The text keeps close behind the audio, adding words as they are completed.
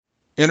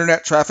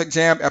Internet Traffic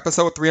Jam,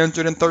 episode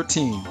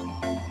 313.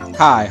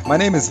 Hi, my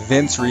name is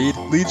Vince Reed,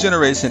 lead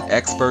generation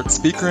expert,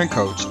 speaker, and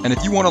coach. And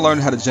if you want to learn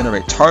how to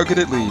generate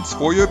targeted leads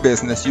for your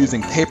business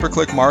using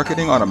pay-per-click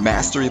marketing on a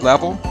mastery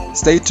level,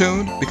 stay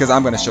tuned because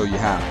I'm going to show you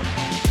how.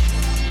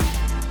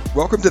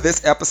 Welcome to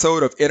this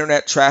episode of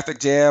Internet Traffic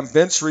Jam.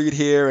 Vince Reed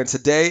here, and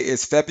today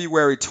is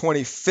February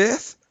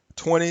 25th,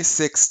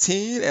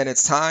 2016, and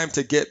it's time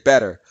to get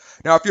better.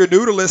 Now, if you're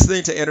new to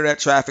listening to Internet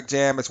Traffic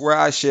Jam, it's where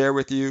I share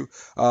with you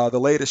the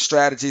latest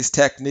strategies,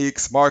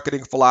 techniques,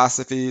 marketing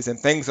philosophies, and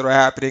things that are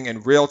happening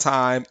in real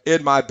time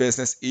in my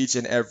business each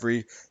and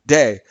every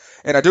day.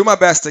 And I do my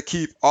best to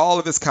keep all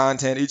of this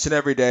content each and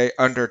every day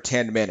under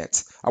 10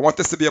 minutes. I want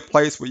this to be a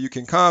place where you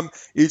can come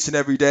each and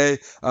every day,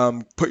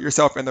 put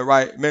yourself in the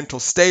right mental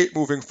state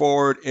moving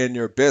forward in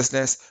your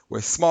business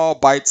with small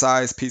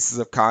bite-sized pieces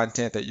of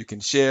content that you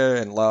can share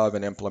and love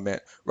and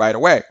implement right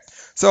away.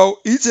 So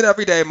each and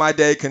every day, my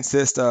day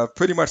consists of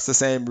pretty much the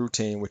same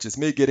routine, which is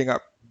me getting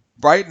up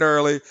bright and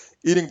early,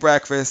 eating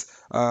breakfast.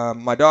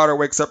 My daughter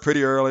wakes up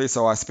pretty early,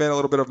 so I spend a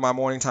little bit of my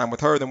morning time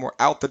with her. Then we're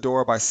out the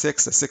door by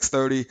 6 to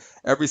 6:30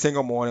 every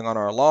single morning on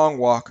our long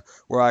walk,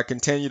 where I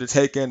continue to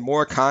take in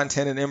more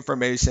content and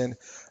information,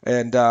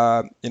 and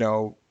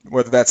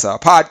whether that's a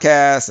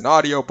podcast, an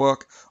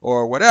audiobook,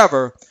 or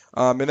whatever.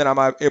 And then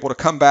I'm able to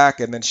come back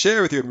and then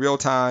share with you in real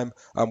time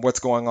what's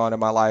going on in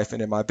my life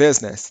and in my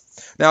business.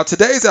 Now,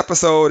 today's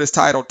episode is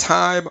titled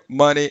Time,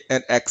 Money,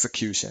 and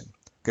Execution.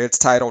 Okay, it's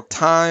titled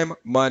Time,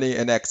 Money,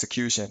 and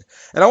Execution.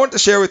 And I want to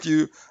share with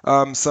you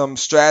some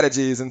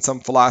strategies and some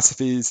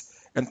philosophies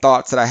and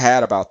thoughts that I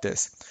had about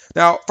this.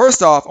 Now,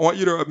 first off, I want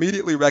you to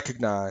immediately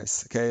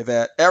recognize,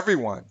 that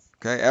everyone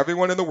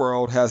in the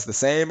world has the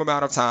same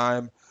amount of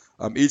time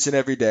each and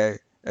every day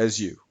as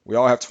you. We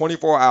all have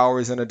 24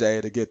 hours in a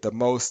day to get the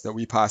most that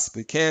we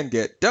possibly can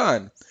get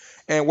done.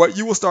 And what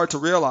you will start to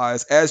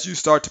realize as you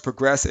start to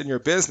progress in your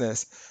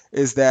business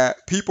is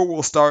that people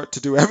will start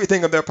to do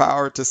everything in their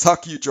power to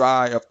suck you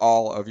dry of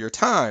all of your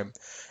time.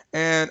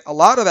 And a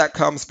lot of that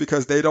comes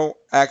because they don't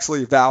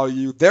actually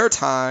value their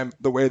time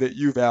the way that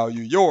you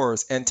value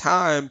yours. And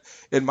time,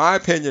 in my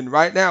opinion,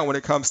 right now when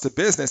it comes to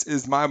business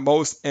is my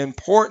most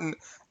important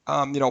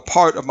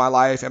part of my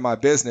life and my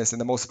business, and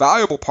the most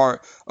valuable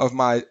part of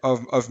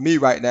me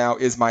right now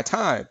is my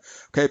time.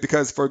 Okay,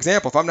 because for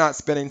example, if I'm not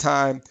spending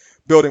time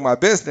building my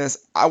business,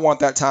 I want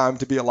that time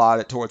to be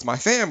allotted towards my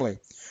family.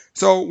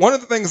 So one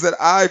of the things that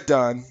I've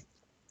done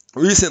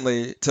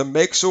recently to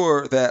make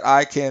sure that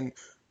I can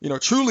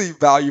truly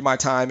value my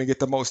time and get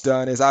the most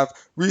done is I've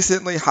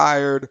recently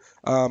hired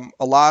a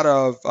lot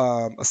of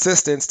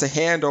assistants to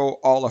handle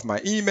all of my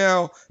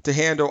email, to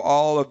handle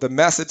all of the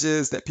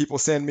messages that people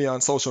send me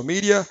on social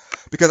media,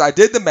 because I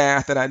did the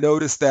math and I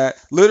noticed that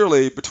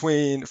literally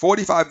between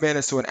 45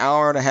 minutes to an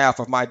hour and a half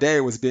of my day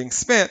was being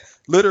spent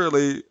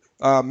literally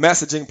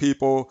messaging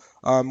people,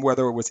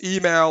 whether it was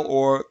email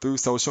or through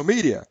social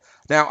media.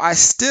 Now, I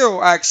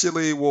still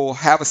actually will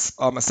have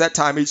a set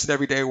time each and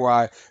every day where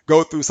I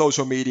go through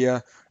social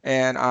media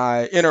and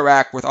I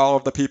interact with all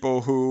of the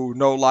people who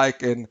know,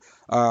 like, and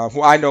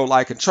who I know,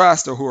 like, and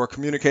trust, or who are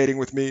communicating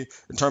with me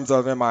in terms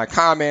of in my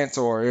comments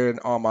or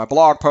on my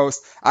blog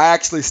posts. I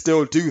actually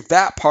still do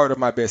that part of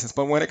my business.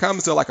 But when it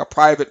comes to like a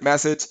private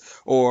message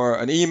or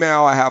an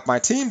email, I have my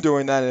team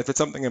doing that. And if it's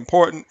something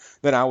important,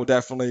 then I will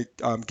definitely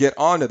get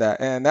onto that.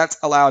 And that's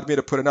allowed me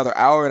to put another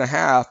hour and a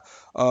half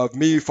of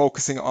me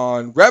focusing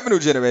on revenue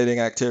generating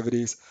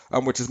activities,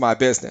 which is my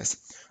business.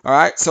 All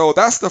right, so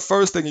that's the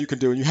first thing you can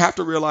do, and you have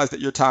to realize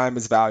that your time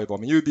is valuable. I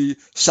mean, you'd be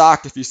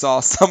shocked if you saw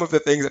some of the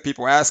things that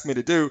people ask me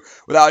to do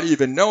without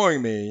even knowing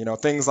me.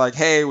 Things like,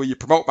 hey, will you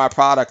promote my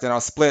product and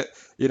I'll split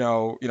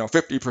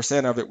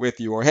 50% of it with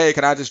you, or hey,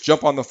 can I just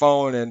jump on the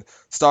phone and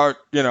start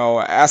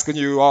asking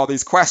you all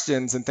these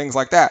questions and things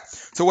like that.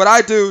 So what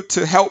I do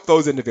to help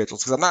those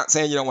individuals, because I'm not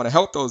saying you don't want to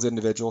help those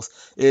individuals,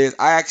 is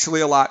I actually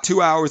allot 2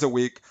 hours a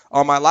week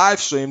on my live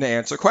stream to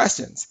answer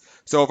questions.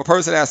 So if a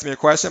person asks me a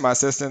question, my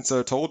assistants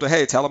are told to,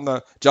 hey, tell them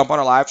to jump on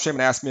a live stream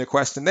and ask me a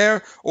question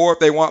there. Or if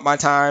they want my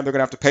time, they're going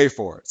to have to pay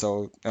for it.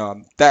 So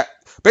that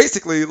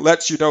basically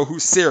lets you know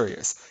who's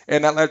serious.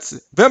 And that lets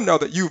them know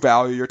that you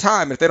value your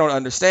time. And if they don't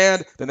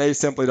understand, then they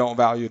simply don't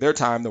value their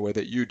time the way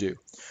that you do.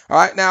 All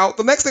right. Now,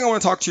 the next thing I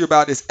want to talk to you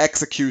about is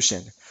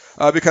execution.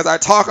 Because I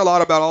talk a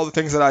lot about all the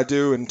things that I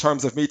do in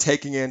terms of me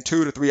taking in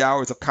 2 to 3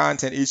 hours of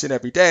content each and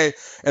every day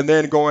and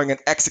then going and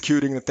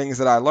executing the things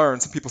that I learn.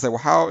 Some people say, well,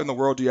 how in the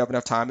world do you have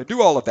enough time to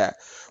do all of that?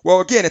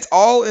 Well, again, it's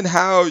all in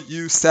how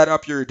you set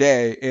up your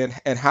day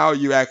and how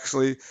you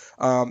actually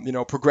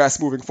progress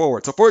moving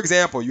forward. So, for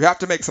example, you have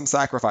to make some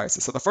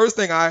sacrifices. So the first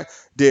thing I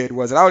did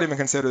was, and I don't even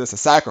consider this a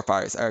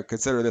sacrifice, I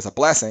consider this a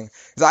blessing,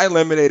 is I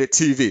eliminated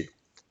TV.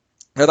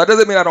 Now, that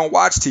doesn't mean I don't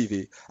watch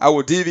TV. I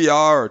will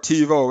DVR or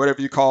TiVo or whatever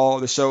you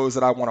call the shows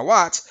that I want to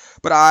watch,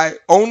 but I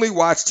only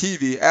watch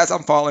TV as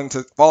I'm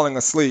falling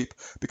asleep,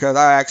 because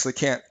I actually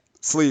can't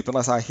sleep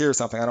unless I hear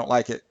something. I don't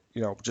like it,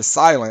 just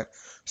silent.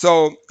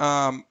 So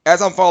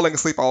as I'm falling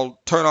asleep, I'll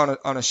turn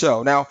on a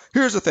show. Now,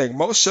 here's the thing.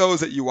 Most shows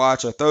that you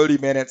watch are 30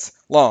 minutes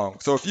long.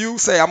 So if you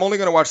say, I'm only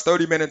going to watch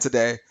 30 minutes a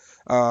day,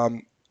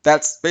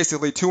 That's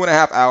basically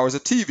 2.5 hours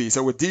of TV.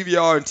 So with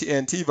DVR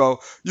and TiVo,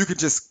 you can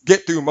just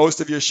get through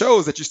most of your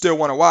shows that you still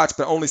want to watch,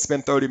 but only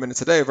spend 30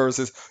 minutes a day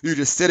versus you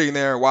just sitting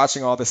there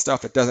watching all this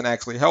stuff that doesn't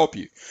actually help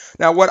you.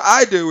 Now, what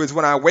I do is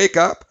when I wake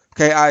up,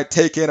 okay, I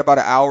take in about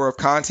an hour of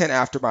content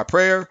after my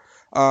prayer.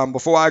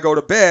 Before I go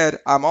to bed,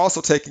 I'm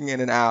also taking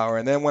in an hour.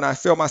 And then when I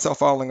feel myself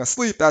falling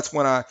asleep, that's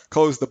when I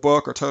close the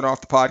book or turn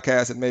off the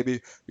podcast and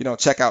maybe,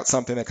 check out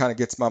something that kind of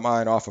gets my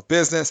mind off of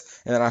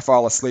business. And then I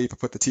fall asleep and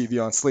put the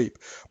TV on sleep.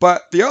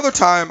 But the other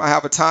time, I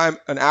have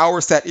an hour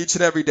set each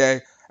and every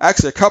day.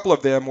 Actually, a couple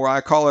of them where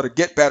I call it a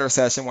get better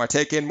session where I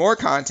take in more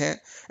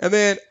content. And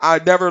then I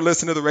never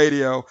listen to the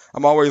radio.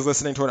 I'm always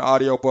listening to an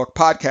audiobook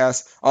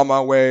podcast on my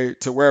way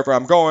to wherever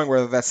I'm going,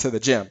 whether that's to the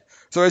gym.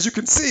 So as you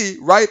can see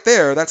right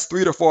there, that's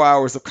 3 to 4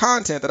 hours of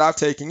content that I've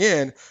taken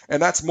in,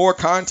 and that's more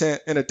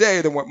content in a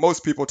day than what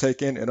most people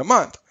take in a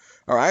month.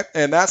 All right,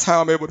 and that's how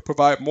I'm able to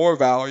provide more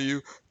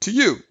value to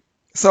you.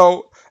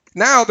 So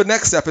now the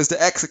next step is to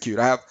execute.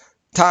 I have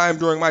time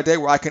during my day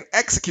where I can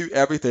execute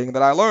everything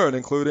that I learned,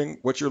 including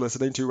what you're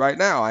listening to right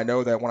now. I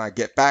know that when I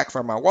get back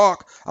from my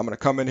walk, I'm going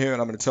to come in here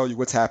and I'm going to tell you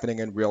what's happening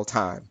in real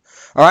time.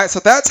 All right, so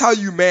that's how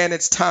you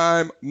manage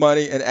time,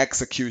 money, and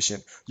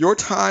execution. Your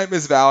time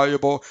is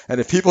valuable,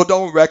 and if people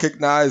don't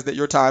recognize that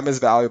your time is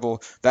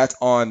valuable, that's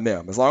on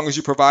them. As long as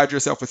you provide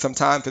yourself with some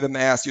time for them to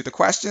ask you the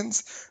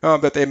questions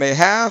that they may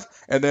have,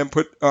 and then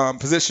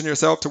position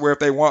yourself to where if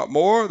they want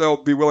more,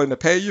 they'll be willing to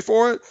pay you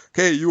for it.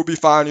 Okay, you will be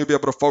fine. You'll be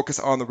able to focus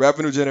on the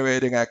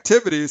revenue-generating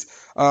activities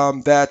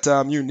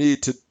that you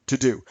need to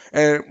do.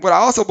 And what I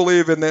also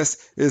believe in this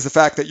is the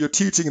fact that you're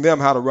teaching them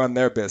how to run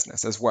their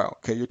business as well.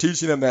 Okay, you're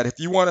teaching them that if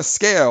you want to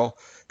scale,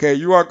 okay,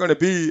 you aren't going to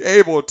be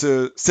able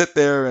to sit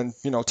there and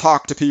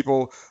talk to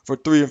people for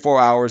 3 and 4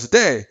 hours a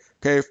day.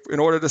 Okay, in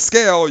order to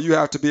scale, you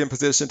have to be in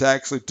position to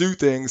actually do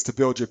things to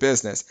build your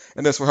business,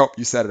 and this will help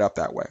you set it up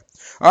that way.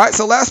 All right,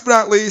 so last but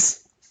not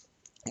least,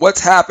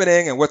 what's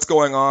happening and what's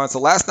going on. So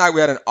last night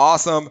we had an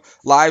awesome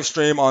live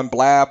stream on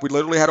Blab. We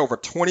literally had over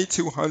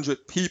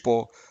 2,200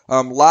 people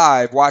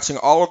live watching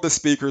all of the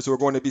speakers who are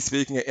going to be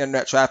speaking at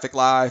Internet Traffic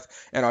Live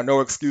and our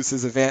No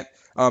Excuses event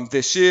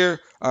this year.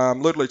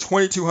 Literally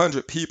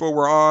 2,200 people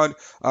were on.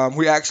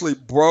 We actually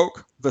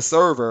broke the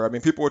server. I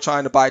mean, people were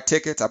trying to buy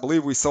tickets. I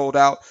believe we sold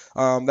out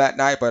that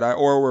night,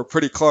 or we're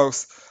pretty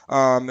close.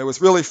 It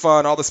was really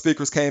fun. All the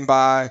speakers came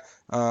by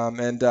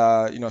and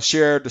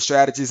shared the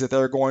strategies that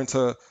they're going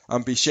to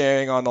be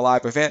sharing on the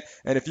live event.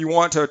 And if you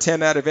want to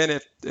attend that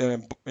event,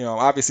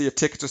 obviously if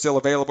tickets are still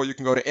available, you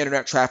can go to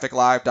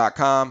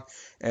internettrafficlive.com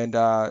and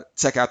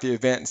check out the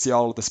event and see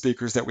all of the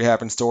speakers that we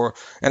have in store.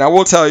 And I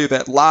will tell you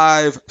that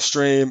live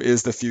stream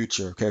is the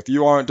future. Okay, if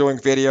you aren't doing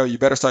video, you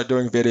better start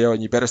doing video,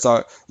 and you better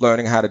start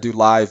learning how to do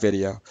live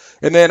video.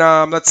 And then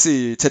let's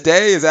see,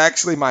 today is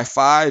actually my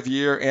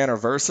 5-year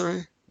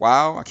anniversary.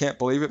 Wow, I can't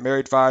believe it.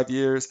 Married 5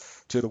 years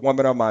to the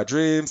woman of my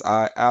dreams.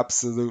 I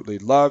absolutely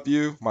love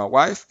you, my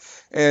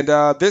wife. And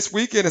this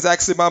weekend is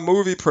actually my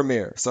movie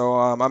premiere. So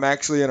I'm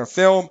actually in a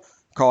film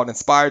called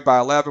Inspired by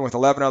 11 with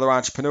 11 other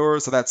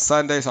entrepreneurs. So that's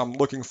Sunday. So I'm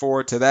looking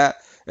forward to that.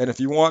 And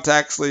if you want to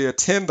actually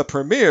attend the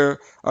premiere,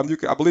 I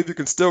believe you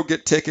can still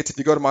get tickets if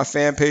you go to my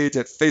fan page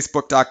at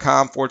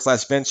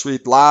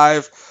facebook.com/VinceReed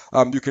Live.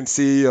 You can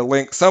see a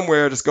link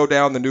somewhere. Just go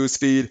down the news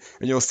feed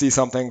and you'll see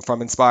something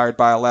from Inspired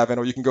by 11.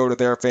 Or you can go to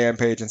their fan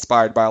page,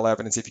 Inspired by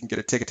 11, and see if you can get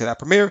a ticket to that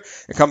premiere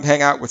and come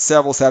hang out with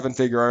several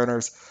 7-figure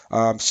earners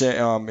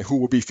who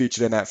will be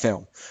featured in that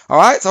film. All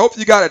right, so I hope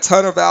you got a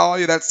ton of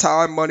value. That's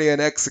time, money,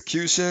 and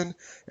execution.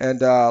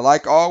 And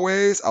like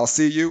always, I'll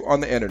see you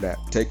on the internet.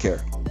 Take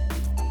care.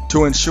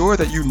 To ensure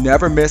that you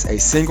never miss a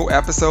single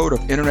episode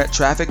of Internet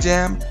Traffic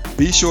Jam,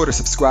 be sure to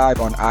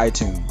subscribe on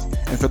iTunes.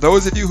 And for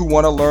those of you who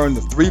want to learn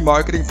the 3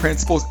 marketing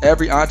principles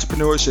every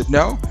entrepreneur should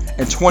know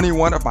and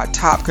 21 of my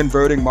top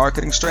converting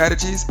marketing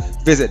strategies,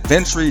 visit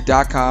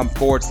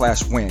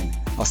vincereed.com/win.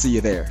 I'll see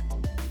you there.